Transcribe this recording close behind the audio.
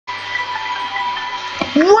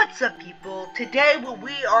What's up, people? Today what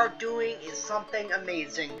we are doing is something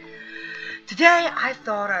amazing. Today I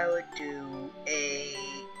thought I would do a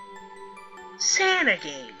Santa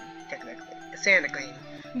game, technically. A Santa game.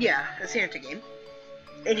 Yeah, a Santa game.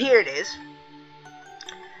 And here it is.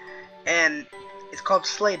 And it's called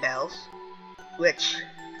Sleigh Bells, which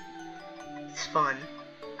is fun.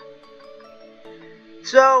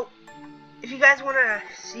 So, if you guys want to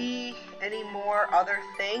see any more other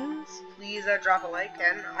things, please drop a like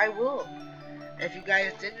and I will. If you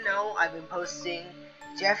guys didn't know, I've been posting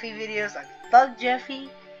Jeffy videos like Thug Jeffy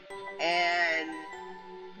and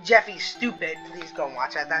Jeffy's Stupid. Please go and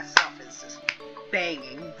watch that. That stuff is just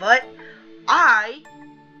banging. But I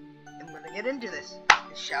am going to get into this.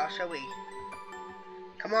 Shall we?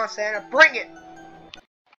 Come on, Santa, bring it!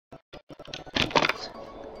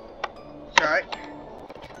 Sorry.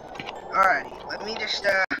 Alrighty, let me just,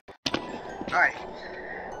 alright.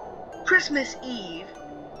 Christmas Eve,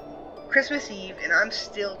 and I'm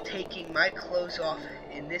still taking my clothes off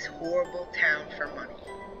in this horrible town for money.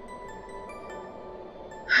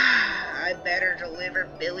 I better deliver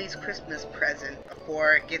Billy's Christmas present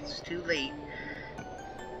before it gets too late.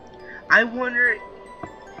 I wonder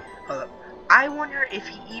if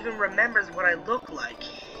he even remembers what I look like.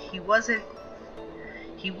 He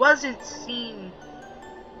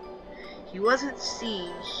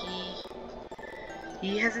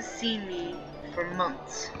hasn't seen me for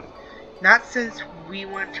months. Not since we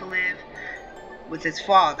went to live with his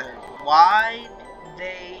father. Why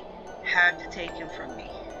they had to take him from me.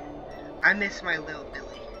 I miss my little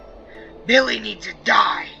Billy. Billy needs to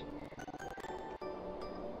die.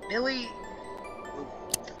 Billy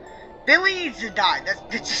needs to die. That's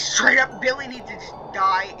just straight up. Billy needs to just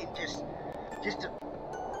die and just.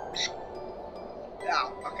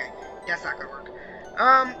 Oh, okay. That's not gonna work.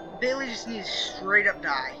 Billy just needs to straight up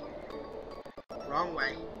die. Wrong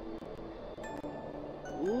way.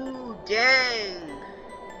 Ooh, dang.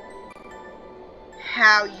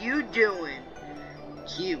 How you doing?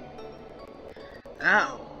 Cute.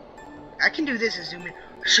 Oh. I can do this and zoom in.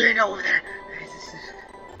 Straight over there.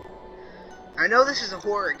 I know this is a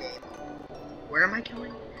horror game. Where am I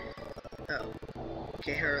going? Oh.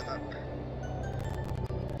 Okay, hurry up.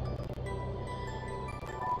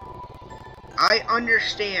 I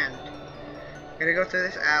understand. Gotta go through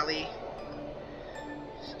this alley.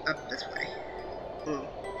 Up this way. Ooh.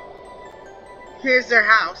 Here's their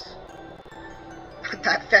house. Not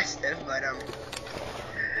that festive, but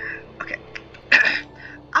okay.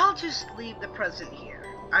 I'll just leave the present here.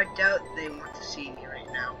 I doubt they want to see me right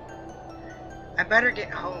now. I better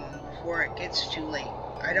get home before it gets too late.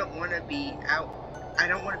 I don't want to be out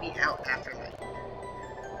after night.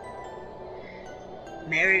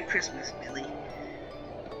 Merry Christmas, Billy.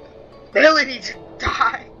 Billy needs to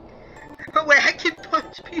die. Oh wait, I can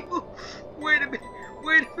punch people. Wait a minute.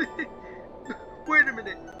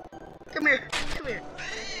 Come here. Can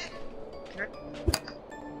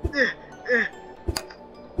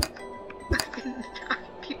I can knock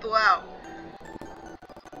people out.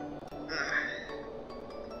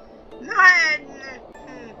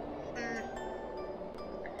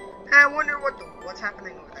 I wonder what's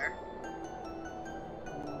happening over there.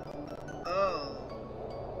 Oh.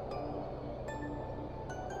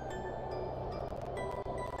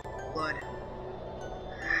 Blood.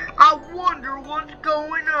 I wonder what's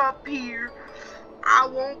going up here. I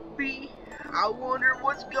wonder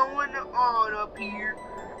what's going on up here.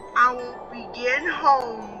 I won't be getting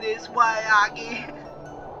home this way again.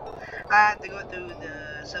 I have to go through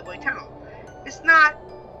the subway tunnel. It's not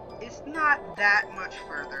that much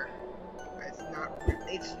further.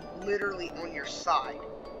 It's literally on your side.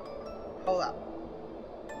 Hold up.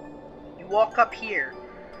 You walk up here.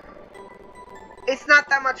 It's not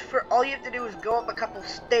that much for. All you have to do is go up a couple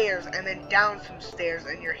stairs and then down some stairs,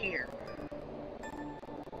 and you're here.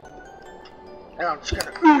 And I'm just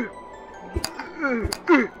gonna. Come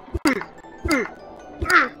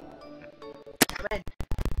in.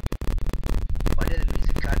 Why did the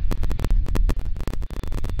music cut?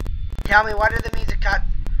 Tell me, why did the music cut?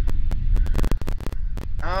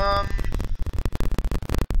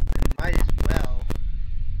 Might as well.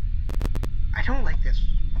 I don't like this.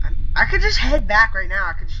 I could just head back right now.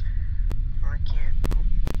 I could just. Oh, I can't.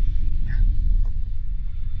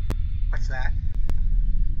 What's that?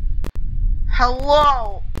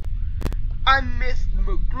 Hello! I'm Miss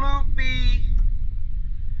McGloopy.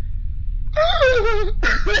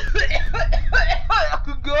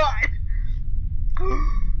 Oh God!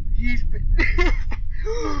 He's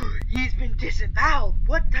been disavowed.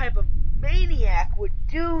 What type of maniac would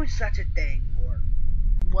do such a thing? Or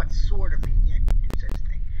what sort of maniac would do such a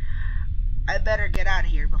thing? I better get out of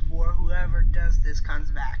here before whoever does this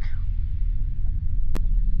comes back.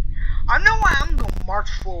 I know I'm gonna march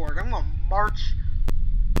forward. I'm gonna march.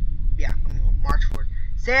 Yeah, I'm gonna march forward.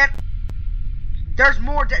 Santa, there's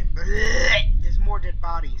more dead. There's more dead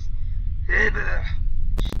bodies.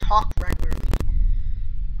 Just talk regularly.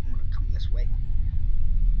 I'm gonna come this way.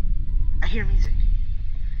 I hear music.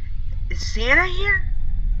 Is Santa here?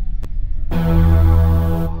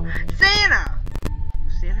 Santa!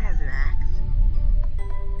 Santa has an axe.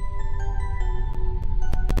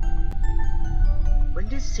 When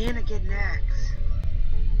did Santa get an axe?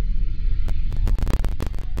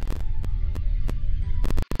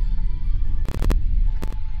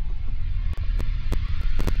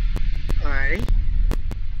 Alrighty.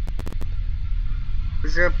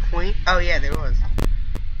 Was there a point? Oh yeah, there was.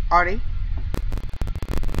 Alrighty.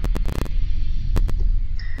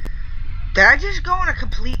 Did I just go on a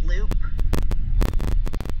complete loop?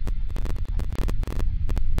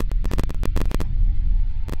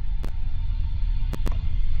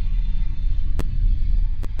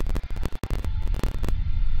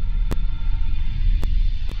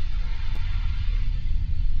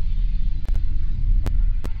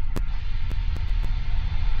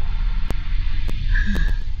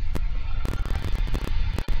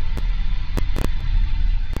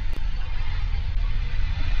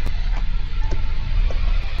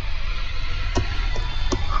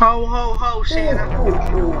 Ho, ho, ho, Santa.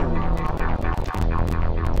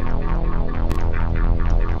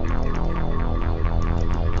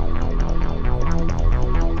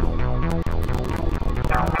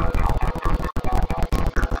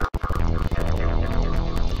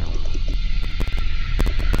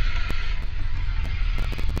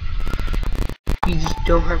 You just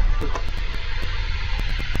don't have to.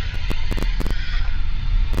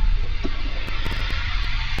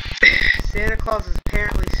 Santa Claus is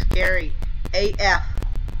apparently scary. AF.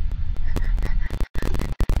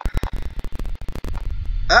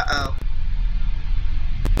 Uh-oh.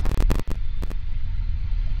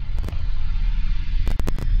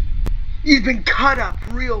 He's been cut up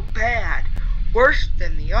real bad. Worse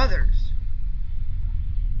than the others.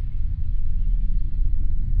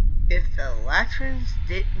 If the latrines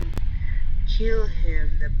didn't kill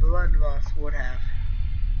him, the blood loss would have.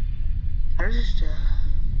 There's just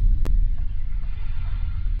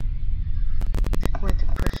my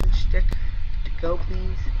depression stick to go,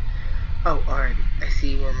 please. Oh, alright. I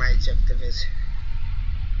see where my objective is.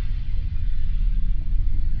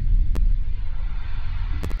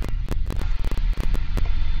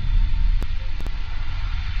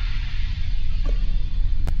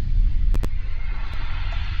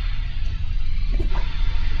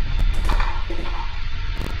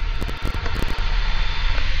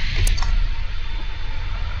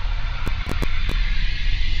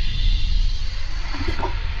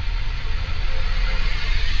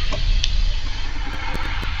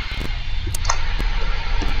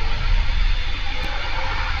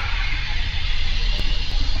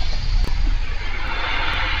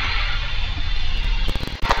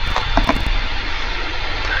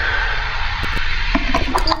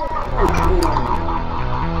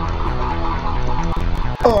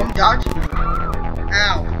 Oh, I'm dodging.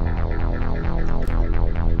 Ow.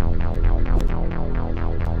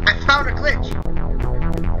 I found a glitch.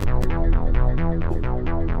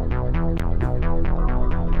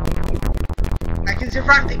 I can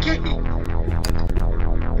survive the game.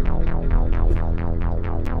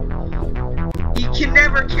 He can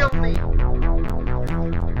never kill me.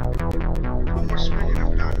 One more swing and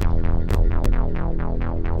I'm done.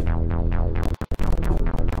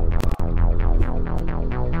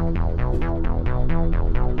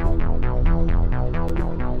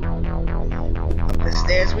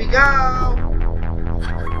 As we go. I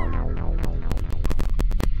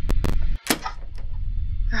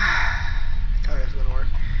thought it was gonna work.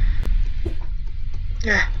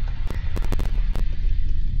 Yeah.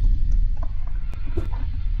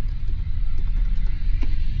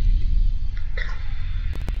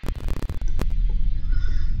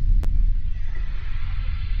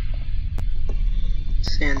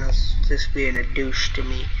 Santa's just being a douche to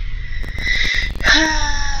me.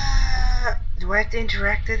 Do I have to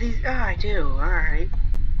interact with these? Oh, I do. Alright.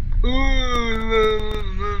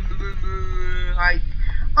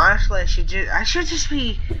 Honestly, I should just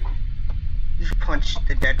punch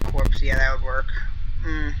the dead corpse. Yeah, that would work.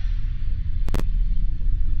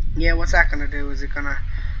 Yeah, what's that gonna do? Is it gonna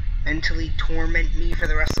mentally torment me for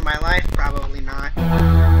the rest of my life? Probably not.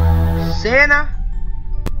 Santa?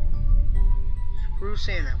 Screw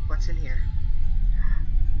Santa. What's in here?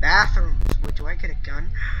 Bathrooms. Wait, do I get a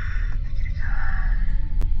gun?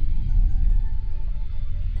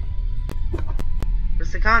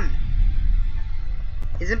 gun.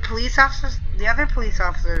 Isn't police officers? The other police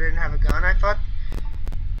officer didn't have a gun. I thought.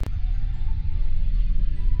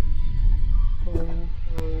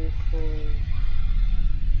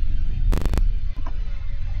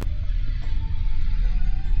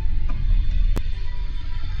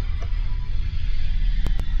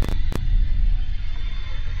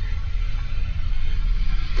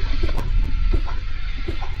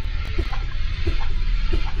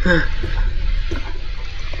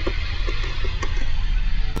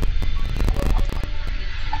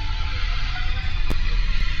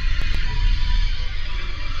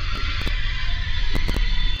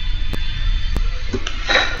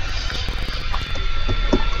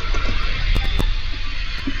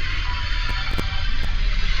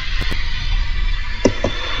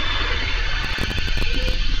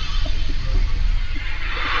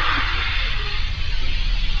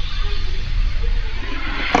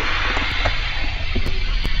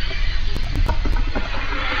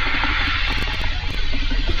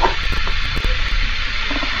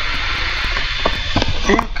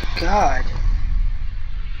 Thank God.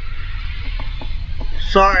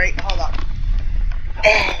 Sorry, hold up.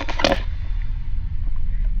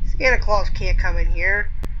 Santa Claus can't come in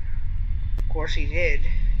here. Of course he did.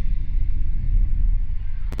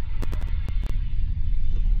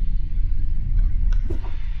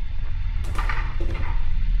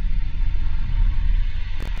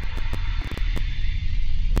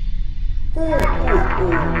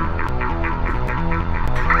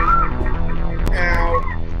 Now,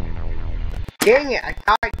 dang it, I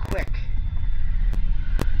died quick.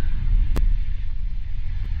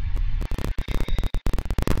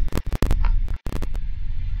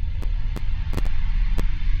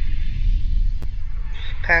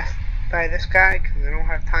 Pass by this guy because I don't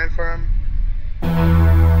have time for him.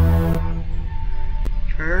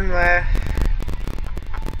 Turn left.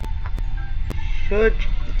 Should.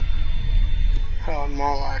 Oh, I'm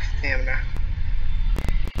all out of stamina.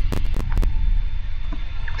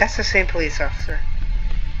 That's the same police officer.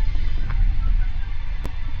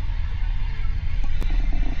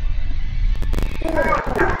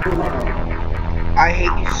 I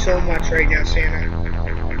hate you so much right now, Santa.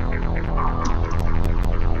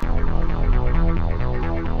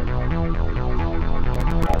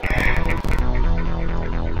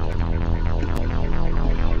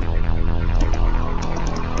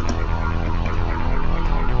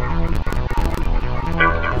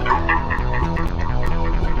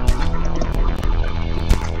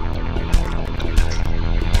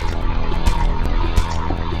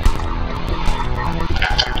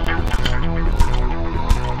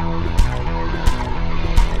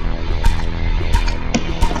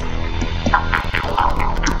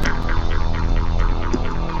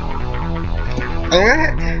 What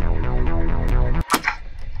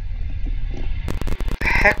the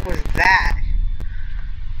heck was that?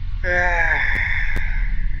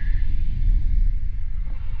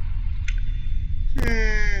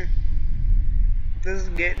 This is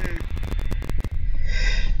getting...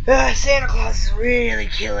 Santa Claus is really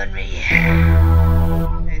killing me.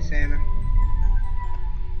 Hey, Santa.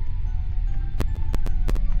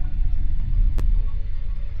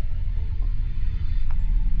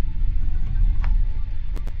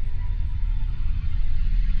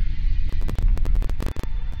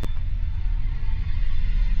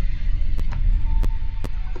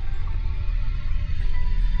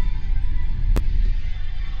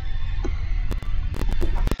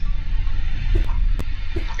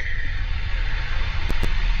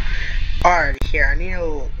 Alright, here, I need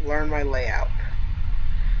to learn my layout.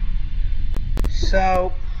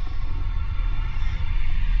 So...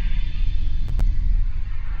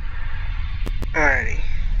 Alrighty.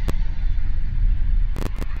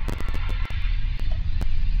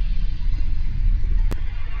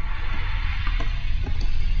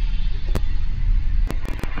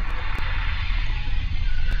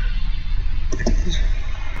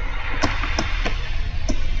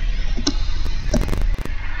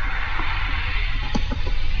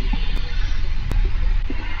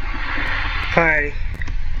 Alrighty.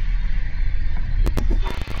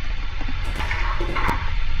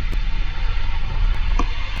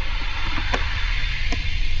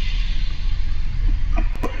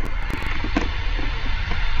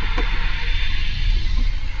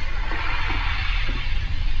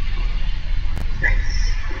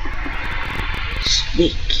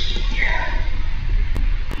 Sneaky.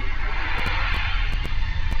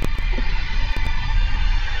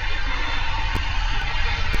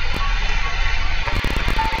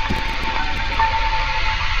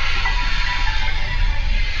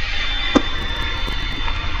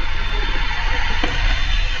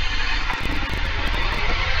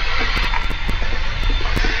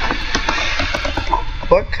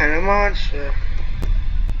 monster.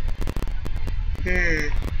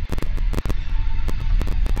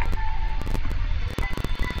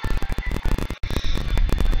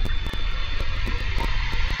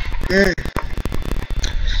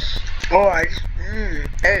 Oh,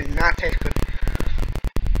 that did not taste good.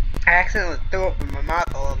 I accidentally threw up in my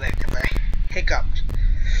mouth a little bit because I hiccuped.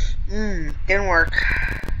 Didn't work.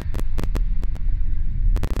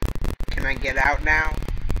 Can I get out now?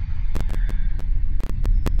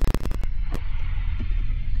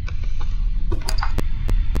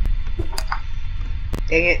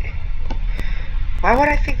 Dang it. Why would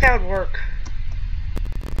I think that would work?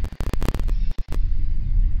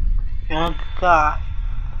 Oh god.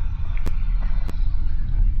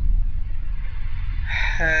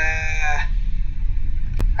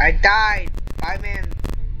 I died. Bye, man.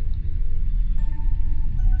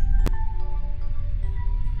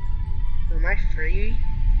 Am I free?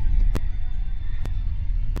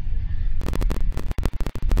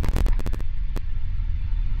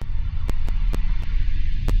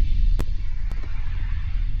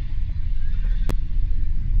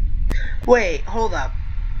 Wait, hold up.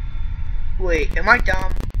 Wait, am I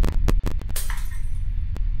dumb?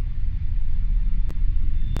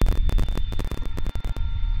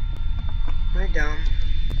 Am I dumb?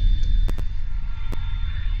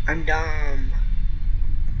 I'm dumb.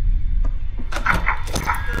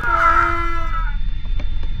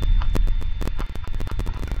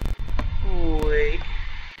 Wait.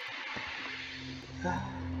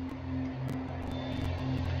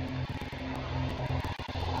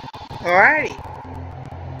 Alrighty.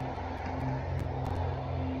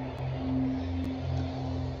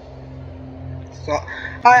 So, oh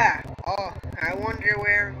yeah. Oh, I wonder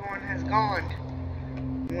where everyone has gone.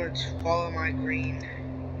 I'm going to follow my green.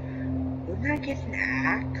 Wouldn't I get an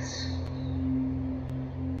axe?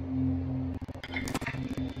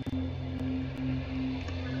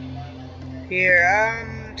 Here,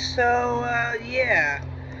 yeah.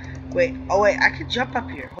 Wait, oh wait, I could jump up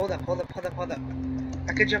here. Hold up.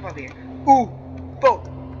 I could jump up here. Ooh, boom.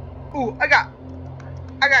 Ooh, I got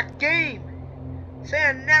game.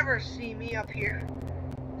 Santa never see me up here.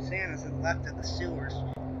 Santa's left of the sewers.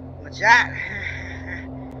 What's that?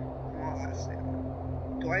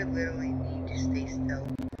 Do I literally need to stay still?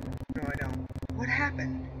 No, I don't. What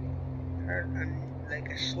happened? Heard like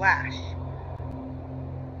a slash.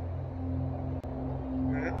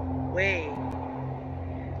 Wait.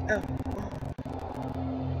 Oh.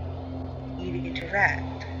 Need to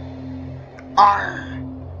interact.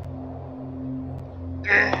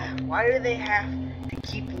 Why do they have to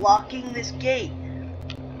keep locking this gate?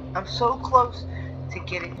 I'm so close to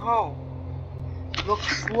getting home.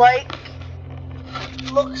 Looks like.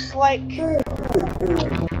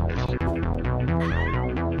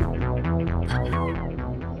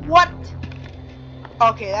 What?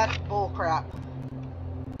 Okay, that's bullcrap.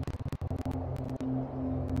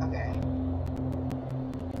 Okay.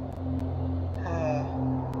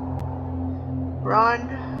 Run.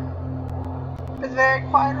 It's very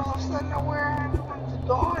quiet all of a sudden. Nowhere. Everyone's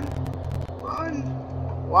gone. Run.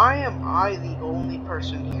 Why am I the only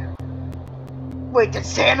person here? Wait, did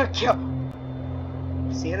Santa kill?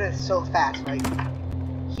 Santa is so fast, right?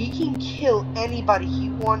 He can kill anybody he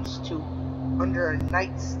wants to under a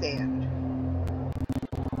nightstand.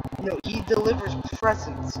 No, he delivers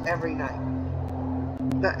presents every night.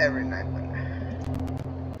 Not every night, but...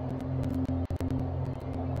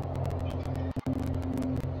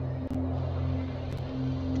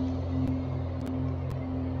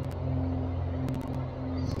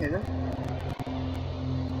 Santa?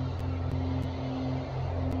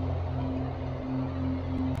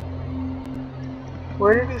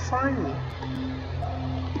 Where did he find me?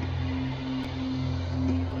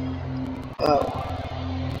 Oh.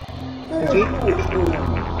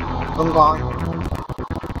 I'm gone.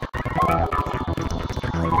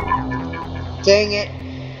 Dang it.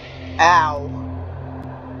 Ow.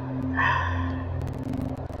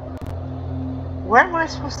 What am I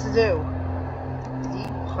supposed to do?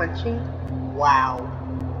 Deep punching? Wow.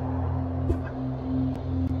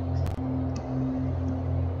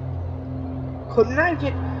 Couldn't I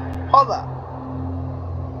get... Hold up.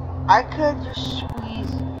 I could just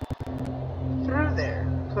squeeze through there,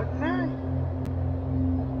 couldn't I?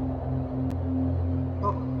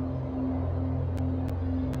 Oh.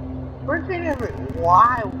 Where did everyone...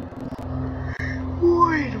 Why?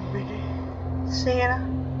 Wait a minute. Santa?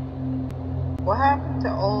 What happened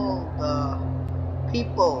to all the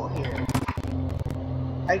people here?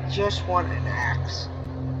 I just want an axe.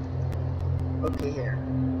 Okay, here.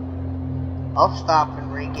 I'll stop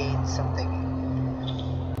and regain something.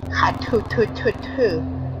 Ha,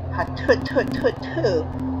 Tut tut tut tut.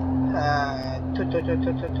 Tut tut tut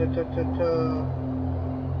tut tut tut tut tut.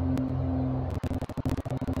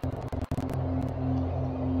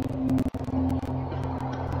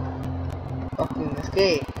 Fucking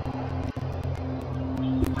escape.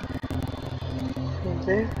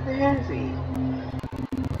 They're heavy.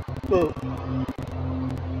 Ooh.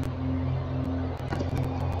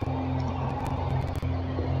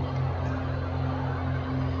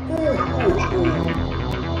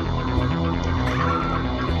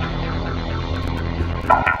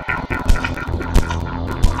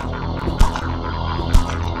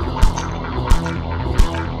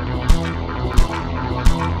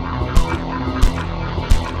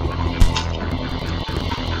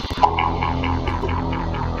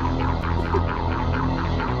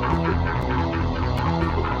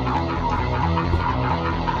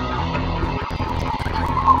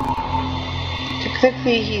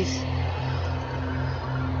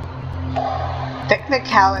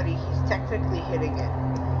 Technicality, he's technically hitting it.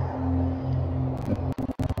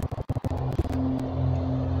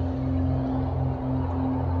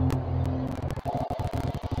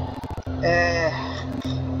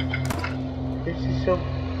 This is so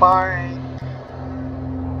boring.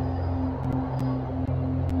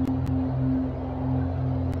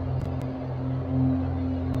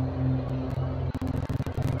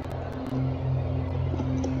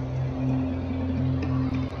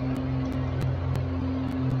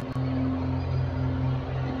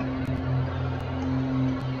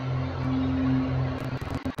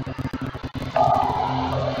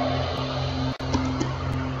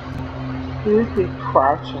 He's just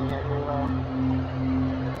crouching everywhere.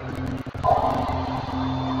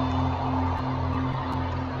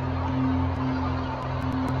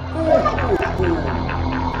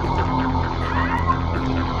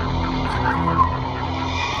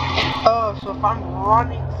 Oh, so if I'm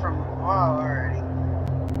running from already,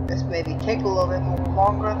 this maybe take a little bit more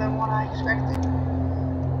longer than what I expected.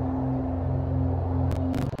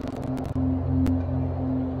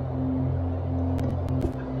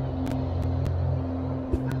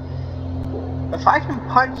 If I can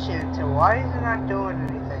punch into, why is it not doing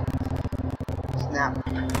anything? Snap.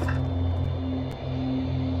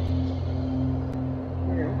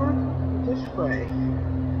 Here, this way.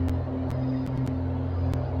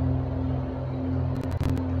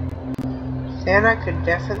 Santa could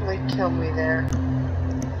definitely kill me there.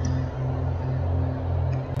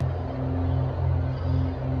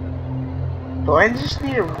 Do I just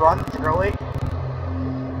need to run through it?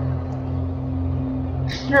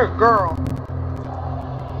 You're a girl.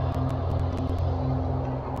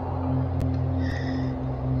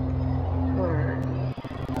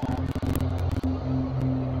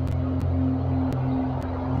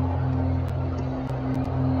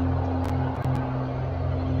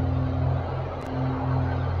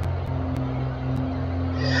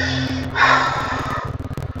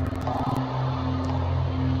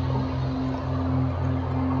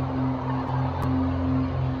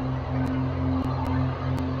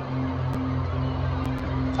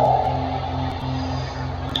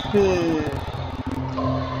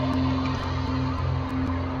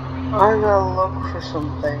 I gotta look for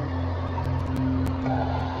something.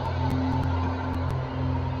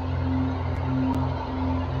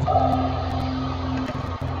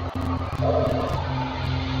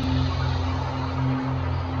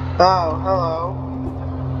 Oh, hello.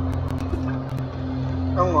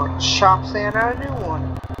 I'm gonna chop Santa a new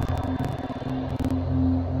one.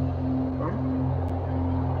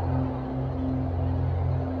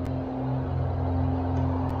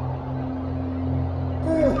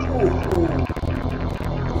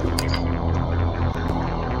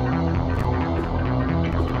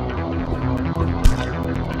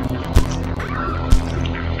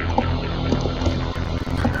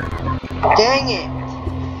 Dang it!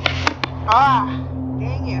 Ah!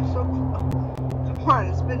 Dang it, I'm so close. Come on,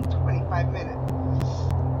 it's been 25 minutes.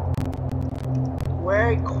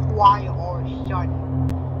 Very quiet all of a sudden.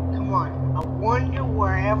 Come on, I wonder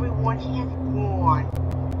where everyone has gone.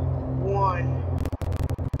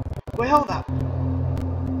 Wait, hold up.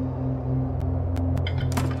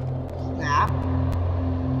 Snap.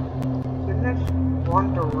 Shouldn't I just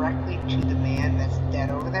run directly to the man that's dead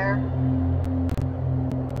over there?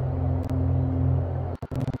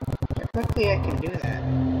 Technically, I can do that.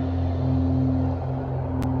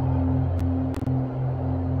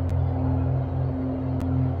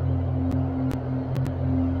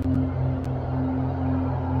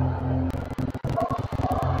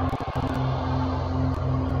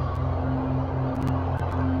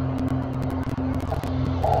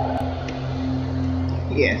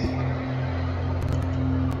 Yes.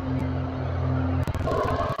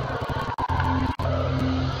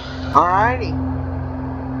 Alrighty.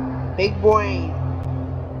 Big brain.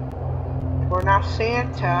 For now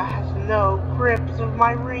Santa has no grips of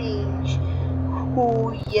my range.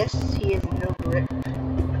 Oh yes, he has no grip.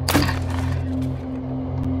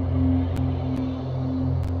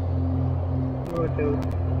 What do I do?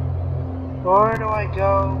 Where do I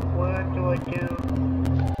go? What do I do?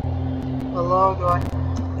 Hello,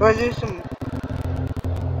 do I do some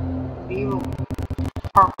evil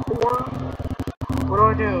parkour? What do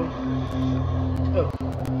I do? Oh.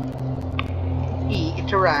 E,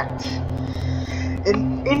 interact.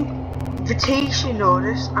 An invitation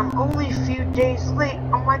notice. I'm only a few days late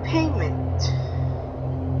on my payment.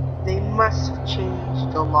 They must have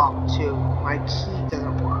changed the lock too. My key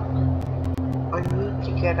doesn't work. I need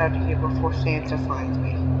to get out of here before Santa finds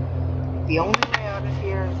me. The only way out of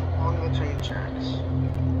here is along the train tracks.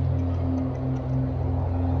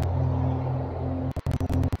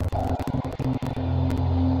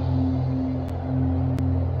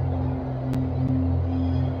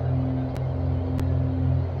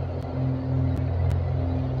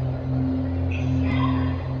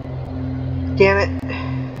 Damn it.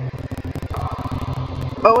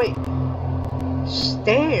 Oh wait.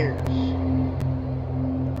 Stairs.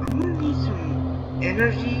 I'm gonna need some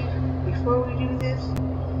energy before we do this.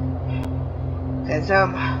 Cause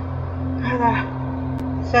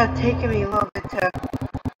it's taking me a little bit to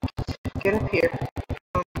get up here.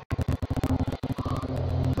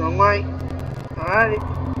 Wrong way. Alrighty.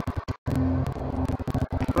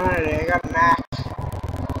 Alrighty, I got an axe.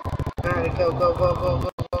 Alright, go.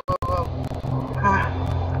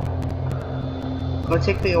 It'll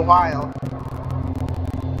take me a while.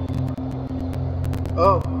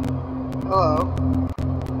 Oh. Hello.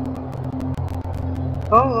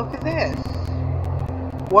 Oh, look at this.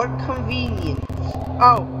 What convenience.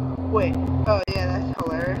 Oh, wait. Oh, yeah, that's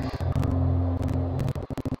hilarious.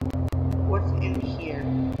 What's in here?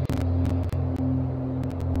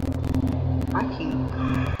 I can...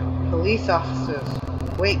 Police officers.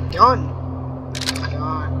 Wait, gun.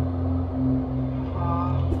 Gun.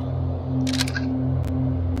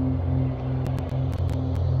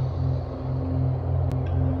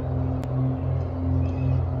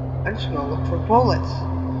 I'm just gonna look for bullets.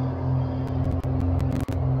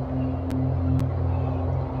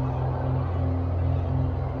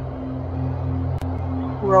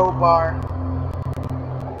 Crowbar.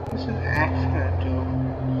 What's an axe gonna do?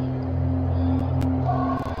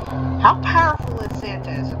 How powerful is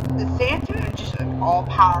Santa? Is Santa just an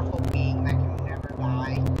all-powerful being that can never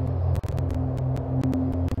die?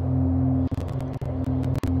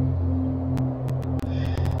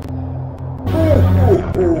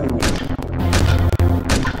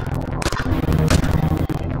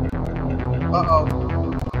 Uh-oh.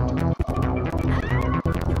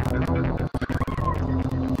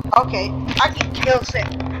 Okay, I can kill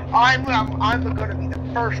Santa. I'm gonna be the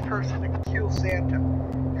first person to kill Santa.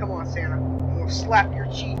 Come on, Santa. I'm gonna slap your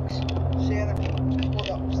cheeks. Santa, hold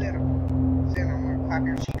up, Santa. Santa, I'm gonna clap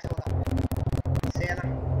your cheeks. Hold up. Santa.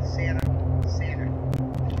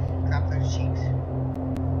 Clap those cheeks.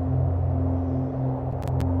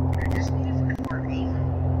 I just need some more aim.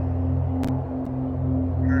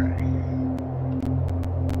 Alright.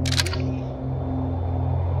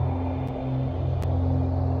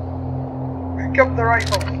 Pick up the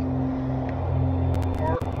rifle.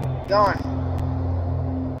 Or gun.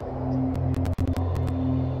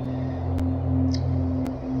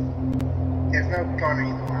 There's no gun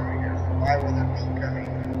anymore here. Why would there be gun anymore?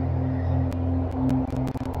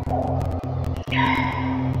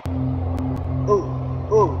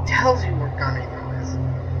 Oh, tells you what gun anymore is.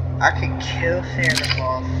 I could kill Santa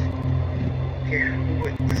Claus. Here,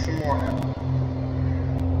 wait, there's some more.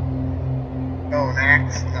 Oh, an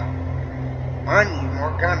axe? No. I need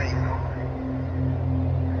more gun ammo.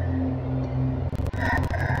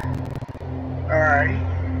 Alright.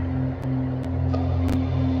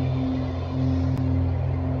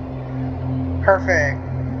 Perfect.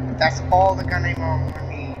 That's all the gun ammo I'm gonna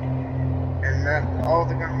need. And that's all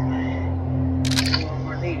the gun ammo I'm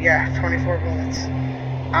gonna need. Yeah, 24 bullets.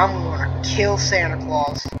 I'm gonna kill Santa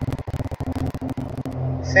Claus.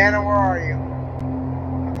 Santa, where are you?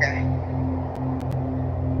 Okay.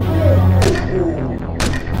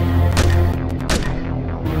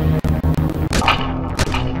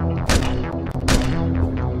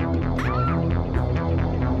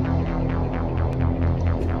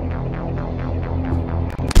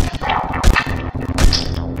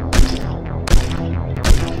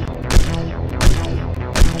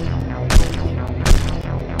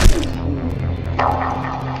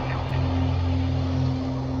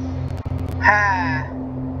 Ha!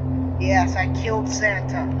 Yes, I killed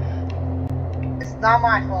Santa. Not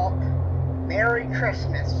my fault. Merry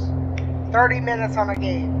Christmas. 30 minutes on a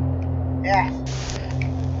game. Yes.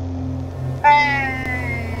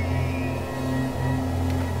 Hey!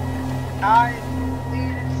 I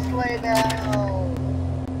completed Sleigh Bells.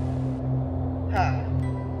 Huh.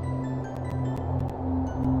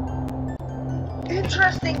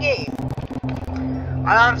 Interesting game.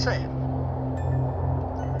 Honestly,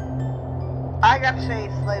 I gotta say,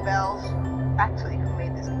 Sleigh Bells. Actually, who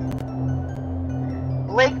made this game?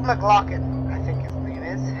 Blake McLaughlin, I think his name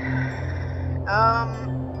is.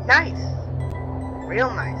 Nice.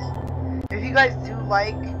 Real nice. If you guys do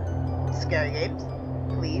like scary games,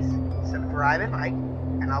 please subscribe and like,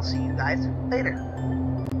 and I'll see you guys later.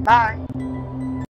 Bye.